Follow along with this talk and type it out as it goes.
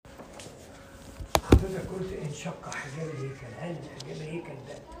حضرتك قلت انشق حجاب الهيكل، هل حجاب الهيكل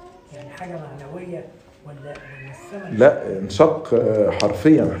ده يعني حاجه معنويه ولا السماء؟ لا، انشق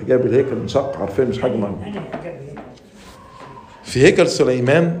حرفيا، حجاب الهيكل انشق حرفيا، مش حاجه معنويه. يعني حجاب الهيكل في هيكل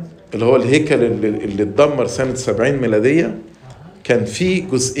سليمان اللي هو الهيكل اللي اتدمر سنه 70 ميلاديه، كان في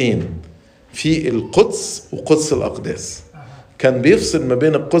جزئين، في القدس وقدس الاقداس. كان بيفصل ما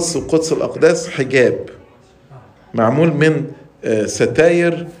بين القدس وقدس الاقداس حجاب معمول من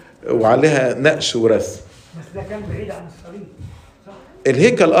ستاير وعليها نقش ورسم. بس ده كان بعيد عن الصليب صح؟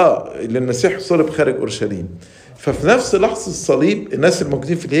 الهيكل اللي المسيح صلب خارج اورشليم. ففي نفس لحظه الصليب الناس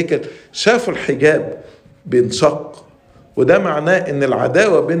الموجودين في الهيكل شافوا الحجاب بينشق، وده معناه ان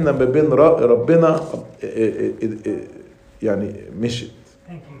العداوه بيننا ما بين ربنا يعني مشت.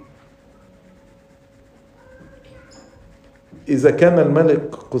 إذا كان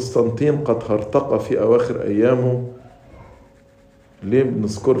الملك قسطنطين قد هرطق في أواخر أيامه، ليه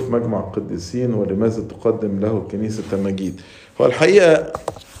بنذكره في مجمع القديسين ولماذا تقدم له كنيسة المجيد؟ هو الحقيقة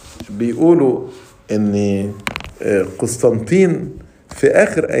بيقولوا أن قسطنطين في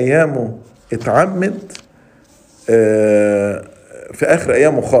آخر أيامه اتعمد، في آخر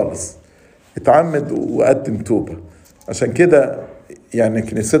أيامه خالص اتعمد وقدم توبة. عشان كده يعني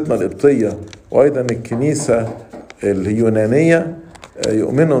كنيستنا القبطية وأيضا الكنيسة اليونانية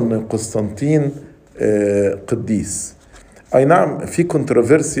يؤمنوا أن قسطنطين قديس. أي نعم في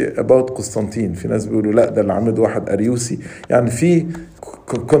controversy about قسطنطين، في ناس بيقولوا لا ده اللي عمد واحد أريوسي، يعني في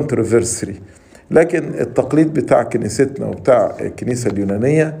controversy، لكن التقليد بتاع كنيستنا وبتاع الكنيسة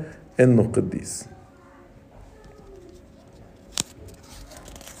اليونانية أنه قديس.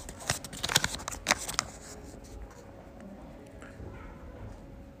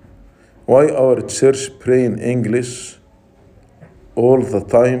 Why our church pray in English all the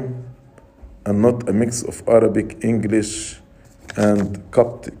time and not a mix of Arabic, English and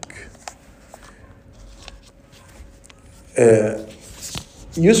Coptic?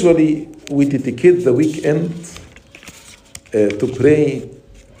 Usually we dedicate the weekend to pray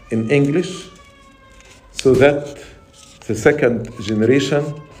in English so that the second generation,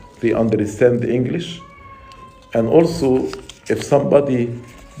 they understand English. And also if somebody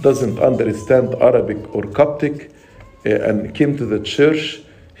doesn't understand Arabic or Coptic and came to the church,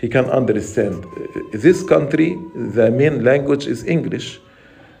 he can understand. This country, the main language is English.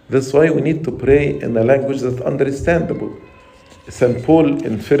 That's why we need to pray in a language that's understandable. St. Paul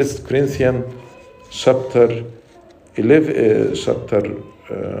in 1 Corinthians chapter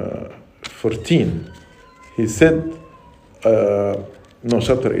 14, he said,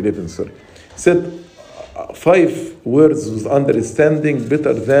 chapter 11, sorry, said, 5 words with understanding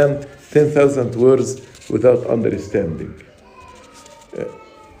better than 10,000 words without understanding.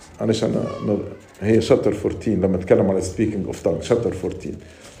 هي chapter 14 لما اتكلم على speaking of tongue, chapter 14.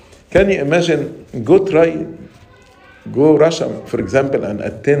 Can you imagine, go Russia, for example, and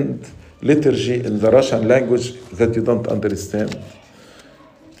attend liturgy in the Russian language that you don't understand?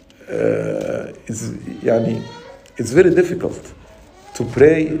 It's very difficult to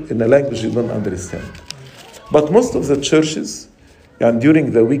pray in a language you don't understand. But most of the churches, and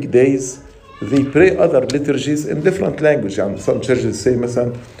during the weekdays, they pray other liturgies in different language. And some churches say,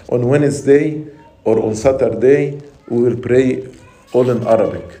 مثلا, on Wednesday or on Saturday, we will pray all in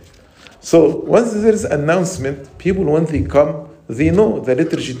Arabic. So once there is announcement, people, when they come, they know the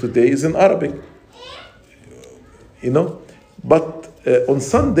liturgy today is in Arabic. But on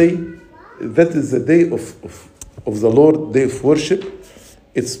Sunday, that is the day of the Lord, day of worship.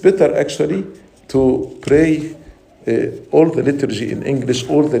 It's better actually to pray all the liturgy in English,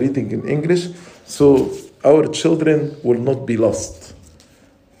 all the reading in English, so our children will not be lost.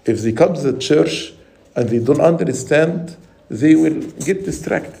 If they come to the church and they don't understand, they will get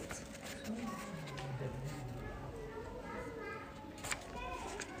distracted.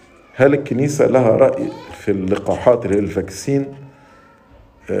 هل الكنيسة لها رأي في اللقاحات اللي هي الفاكسين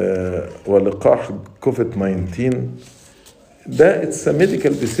ولقاح كوفيد-19؟ ده it's a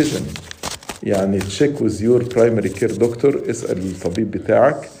medical decision. يعني check with your primary care doctor، اسأل الطبيب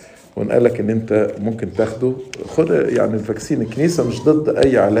بتاعك وان قالك ان انت ممكن تاخده، خد يعني الفاكسين. الكنيسة مش ضد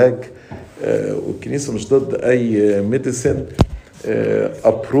اي علاج، والكنيسة مش ضد اي medicine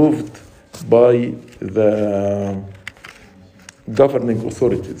approved by the governing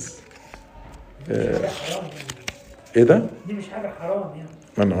authorities. ايه ده؟ دي مش حاجة حرام يعني.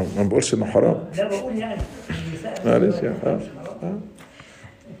 انا ما بقولش انه حرام. لا بقول يعني معلش يعني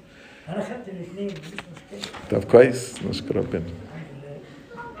انا خدت الاثنين مش مشكلة. طب كويس، نشكر ربنا.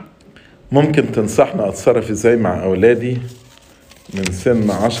 ممكن تنصحنا اتصرف ازاي مع اولادي من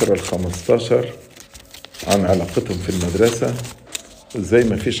سن 10 ل 15 عن علاقتهم في المدرسة زي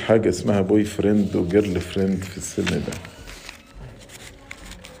ما فيش حاجة اسمها بوي فريند وجيرل فريند في السن ده.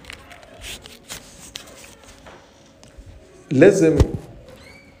 لازم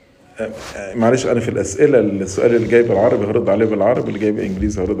معلش انا في الاسئله السؤال اللي جاي بالعربي هرد عليه بالعربي، اللي جاي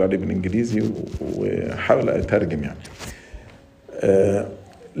بالانجليزي هرد عليه بالانجليزي، وحاول اترجم يعني.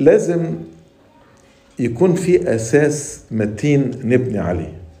 لازم يكون في اساس متين نبني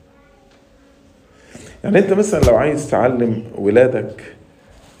عليه. يعني انت مثلا لو عايز تعلم ولادك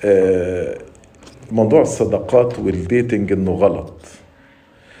موضوع الصداقات والديتنج انه غلط،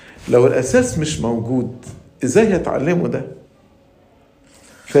 لو الاساس مش موجود ازاي هيتعلموا ده؟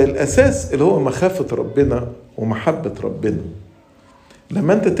 فالاساس اللي هو مخافة ربنا ومحبة ربنا.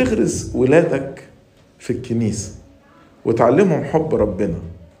 لما انت تغرس ولادك في الكنيسة وتعلمهم حب ربنا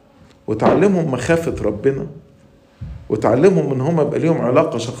وتعلمهم مخافة ربنا وتعلمهم ان هم يبقى ليهم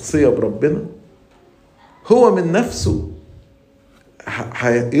علاقة شخصية بربنا، هو من نفسه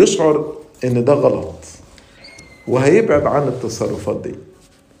هيشعر ان ده غلط وهيبعد عن التصرفات دي.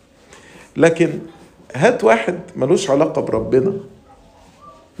 لكن هات واحد ملوش علاقة بربنا،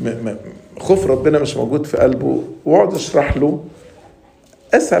 خوف ربنا مش موجود في قلبه، واقعد اشرح له،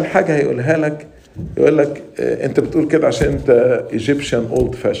 اسهل حاجة هيقولها لك يقول لك انت بتقول كده عشان انت ايجيبشن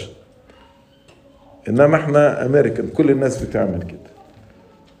اولد فاشن، انما احنا امريكان كل الناس بتعمل كده.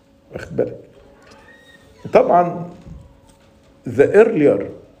 واخد بالك؟ طبعا the earlier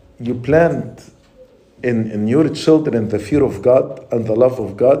you plant in your children the fear of God and the love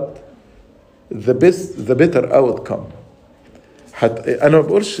of God, the better outcome. انا ما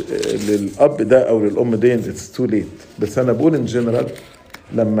بقولش للاب ده او للام دي it's too late، بس انا بقول in general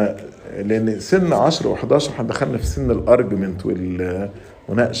لان سن 10 و11 دخلنا في سن الارجمنت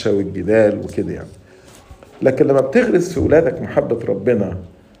والمناقشه والجدال وكده يعني. لكن لما بتغرس في ولادك محبه ربنا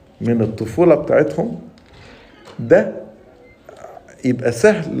من الطفوله بتاعتهم، ده يبقى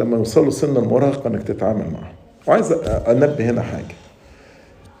سهل لما يوصلوا سن المراهقه انك تتعامل معهم. وعايز انبه هنا حاجه،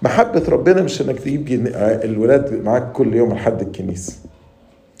 محبه ربنا مش انك تجيب الولاد معاك كل يوم لحد الكنيسه،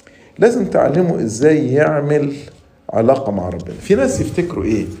 لازم تعلمه ازاي يعمل علاقه مع ربنا. في ناس يفتكروا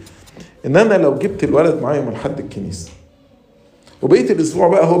ايه، ان انا لو جبت الولد معايا من حد الكنيسه وبقيت الاسبوع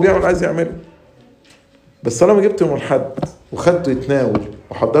بقى هو بيعمل عايز يعمله، بس طالما جبته من حد وخدته يتناول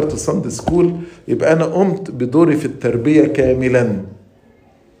وحضرت الساندي سكول يبقى انا قمت بدوري في التربيه كاملا.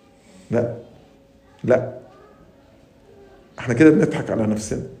 لا لا، احنا كده بنضحك على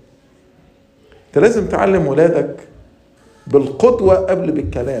نفسنا. انت لازم تعلم ولادك بالقدوه قبل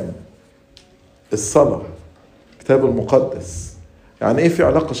بالكلام. الصلاه، الكتاب المقدس، يعني ايه في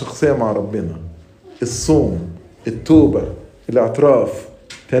علاقه شخصيه مع ربنا، الصوم، التوبه، الاعتراف،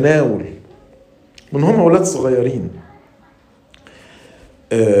 تناول، من هم اولاد صغيرين.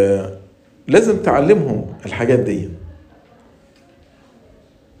 لازم تعلمهم الحاجات دي.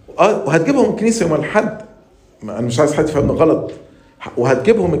 وهتجيبهم الكنيسه يوم الحد، انا مش عايز حد يفهمني غلط،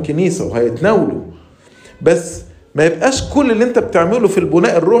 وهتجيبهم الكنيسه وهيتناولوا، بس ما يبقاش كل اللي انت بتعمله في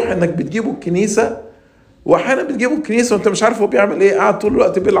البناء الروحي انك بتجيبه الكنيسه، واحيانا بتجيبه الكنيسه وانت مش عارف هو بيعمل ايه، قاعد طول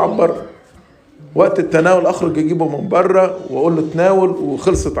الوقت بيلعب بره. وقت التناول اخرج اجيبه من بره واقول له تناول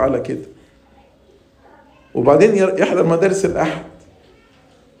وخلصت على كده. وبعدين يحضر مدارس الاحد،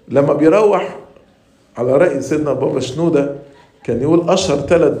 لما بيروح على رأي سيدنا بابا شنودة كان يقول اشهر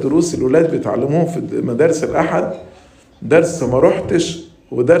 3 دروس الولاد بيتعلموهم في مدارس الاحد: درس ما رحتش،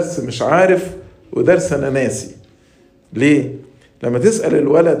 ودرس مش عارف، ودرس انا ناسي. ليه؟ لما تسأل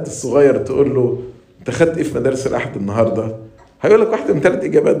الولد الصغير تقول له انت خدت ايه في مدارس الاحد النهارده، هيقول لك واحدة من 3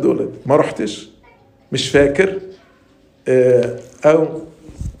 اجابات دول: ما رحتش، مش فاكر، او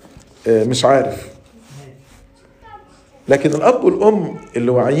مش عارف. لكن الاب والام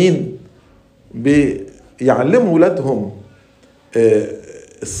اللي واعيين بيعلموا ولادهم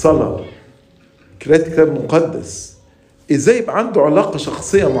الصلاة، قراءة كتاب مقدس، ازاي يبقى عنده علاقة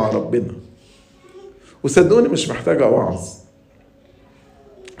شخصية مع ربنا. وصدقوني مش محتاجة وعظ،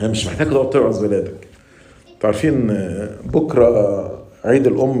 مش محتاجة تقعد توعظ ولادك. تعرفين بكرة عيد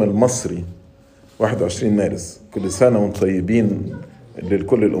الأم المصري 21 مارس، كل سنة وانتم طيبين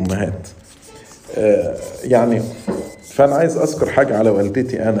لكل الأمهات. يعني فأنا عايز أذكر حاجة على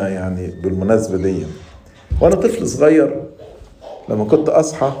والدتي أنا، يعني بالمناسبة دي. وأنا طفل صغير لما كنت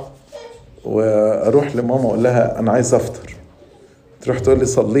أصحى وأروح لماما أقول لها أنا عايز أفطر، تروح تقول لي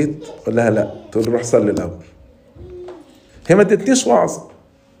صليت؟ أقول لها لا، تقول لي روح صلي الأول. هي ما ادتنيش وعظ،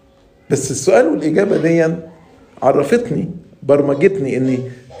 بس السؤال والإجابة دي عرفتني، برمجتني إني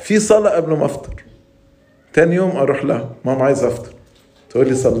في صلاة قبل ما أفطر. تاني يوم أروح لها ماما عايز أفطر، تقول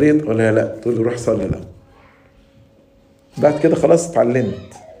لي صليت؟ أقول لها لا، تقول لي روح صلي الأول. بعد كده خلاص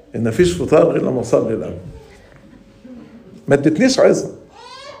اتعلمت إن مفيش فطار غير لما أصلي الأول. ما ادتنيش عظة.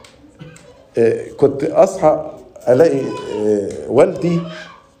 كنت اصحى الاقي والدي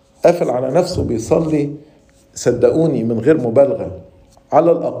قافل على نفسه بيصلي، صدقوني من غير مبالغة،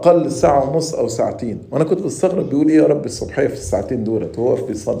 على الأقل ساعة ونص أو ساعتين، وأنا كنت بستغرب بيقول إيه يا رب الصبحية في الساعتين دولت وهو واقف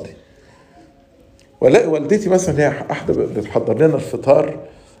بيصلي. ولاقي والدتي مثلا هي واحدة بتحضر لنا الفطار،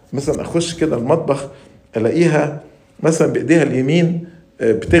 مثلا أخش كده المطبخ ألاقيها مثلا بإيديها اليمين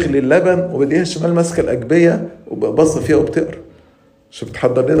بتغلي اللبن وبإيديها الشمال ماسكة الأجبية وبصة فيها وبتقرا، عشان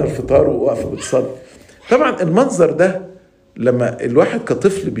بتحضر لنا الفطار وواقفة بتصلي. طبعا المنظر ده لما الواحد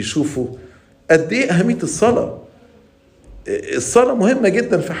كطفل بيشوفه قد إيه أهمية الصلاة. الصلاة مهمة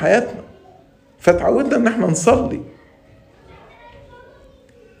جدا في حياتنا، فتعودنا ان احنا نصلي.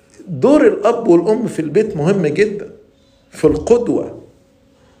 دور الاب والام في البيت مهم جدا، في القدوة،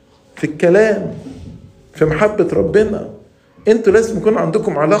 في الكلام، في محبة ربنا. انتوا لازم يكون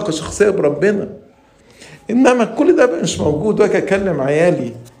عندكم علاقة شخصية بربنا. انما كل ده مش موجود، واجي اكلم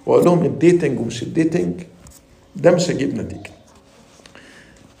عيالي واقول لهم الديتنج ومش الديتنج، ده مش هيجيب نتيجة.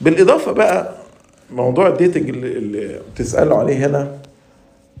 بالاضافة بقى موضوع الديتنج اللي بتسألوا عليه هنا،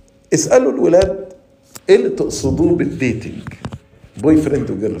 اسألوا الولاد ايه اللي تقصدوه بالديتنج، بوي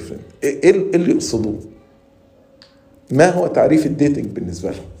فريند وجيرل فريند، ايه اللي يقصدوه، ما هو تعريف الديتنج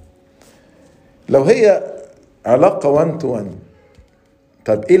بالنسبة لهم. لو هي علاقة 1 to 1،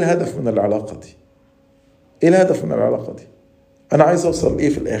 طب ايه الهدف من العلاقة دي؟ ايه الهدف من العلاقة دي؟ انا عايز اوصل ايه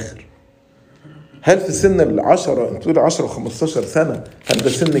في الاخر؟ هل في سن 10 انت تقول 10 و15 سنة هل ده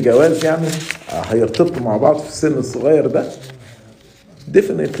سن جواز يعني هيرتبطوا مع بعض في السن الصغير ده؟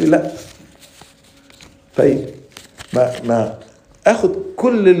 definitely لا. طيب ما اخد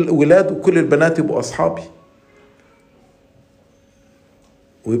كل الولاد وكل البنات يبقوا اصحابي،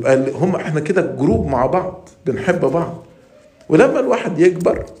 ويبقى هم احنا كده جروب مع بعض بنحب بعض، ولما الواحد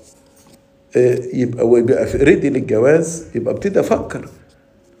يكبر يبقى ريدي للجواز، يبقى ابتدي افكر.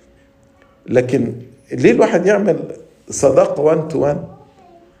 لكن ليه الواحد يعمل صداقة 1 to 1؟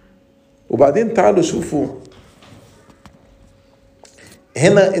 وبعدين تعالوا شوفوا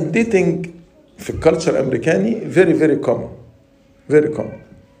هنا الديتنج في الكالتشر الامريكاني very common.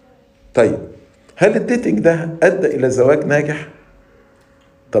 طيب هل الديتنج ده ادى الى زواج ناجح؟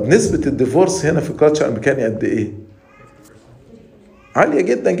 طب نسبة الديفورس هنا في الكالتشر الامريكاني قد ايه؟ عالية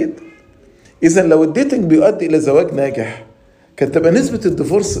جدا جدا. اذا لو الديتنج بيؤدي الى زواج ناجح كانت تبقى نسبة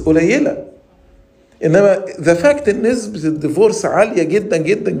الديفورس قليلة. انما ذا فاكت ان نسبة الديفورس عالية جدا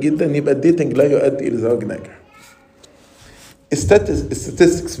جدا جدا، يبقى الديتنج لا يؤدي الى زواج ناجح.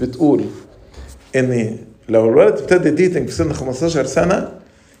 statistics بتقول ان لو الولد ابتدى ديتنج في سن 15 سنة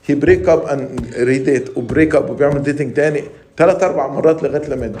هي بريك اب ان ريديت وبريك اب وبيعمل ديتنج تاني 3-4 مرات لغاية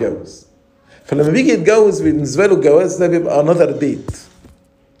لما يتجوز. فلما بيجي يتجوز بالنسبة له الجواز ده بيبقى another date.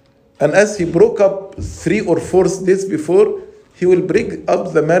 And as he broke up 3 or 4 days before, he will break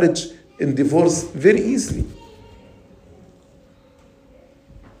up the marriage in divorce very easily.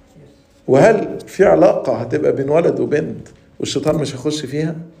 وهل في علاقة هتبقى بين ولد وبنت والشيطان مش هيخش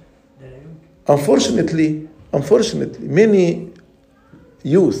فيها؟ Unfortunately, many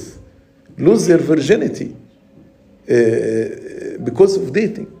youth lose their virginity because of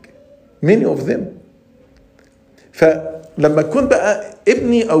dating. Many of them. فلما يكون بقى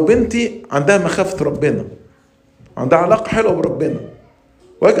ابني أو بنتي عندها مخافة ربنا، عندها علاقة حلوة بربنا،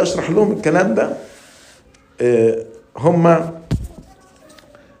 واجي أشرح لهم الكلام ده، هم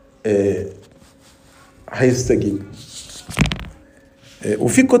هيستجيبوا.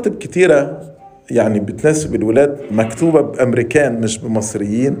 وفي كتب كتيرة يعني بتناسب الولاد مكتوبة بأمريكان مش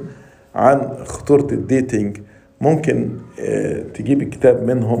بمصريين عن خطورة الديتينج. ممكن تجيب كتاب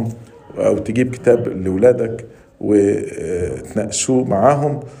منهم أو تجيب كتاب لولادك وتناقشوه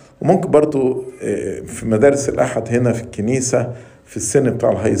معاهم. وممكن برضو في مدارس الأحد هنا في الكنيسة في السن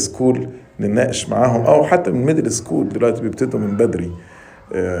بتاع الهاي سكول نناقش معاهم، أو حتى من ميدل سكول دلوقتي بيبتدوا من بدري.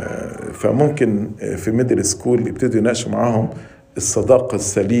 فممكن في ميدل سكول يبتدوا يناقشوا معاهم الصداقة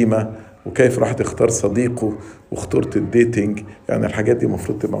السليمة وكيف راح تختار صديقه وخطورة الديتينج. يعني الحاجات دي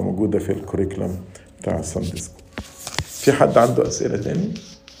المفروض تبقى موجودة في الكوريكولم بتاع الساندي سكول. في حد عنده أسئلة تاني؟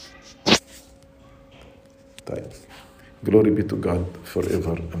 طيب. Glory be to God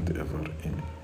forever and ever. Amen.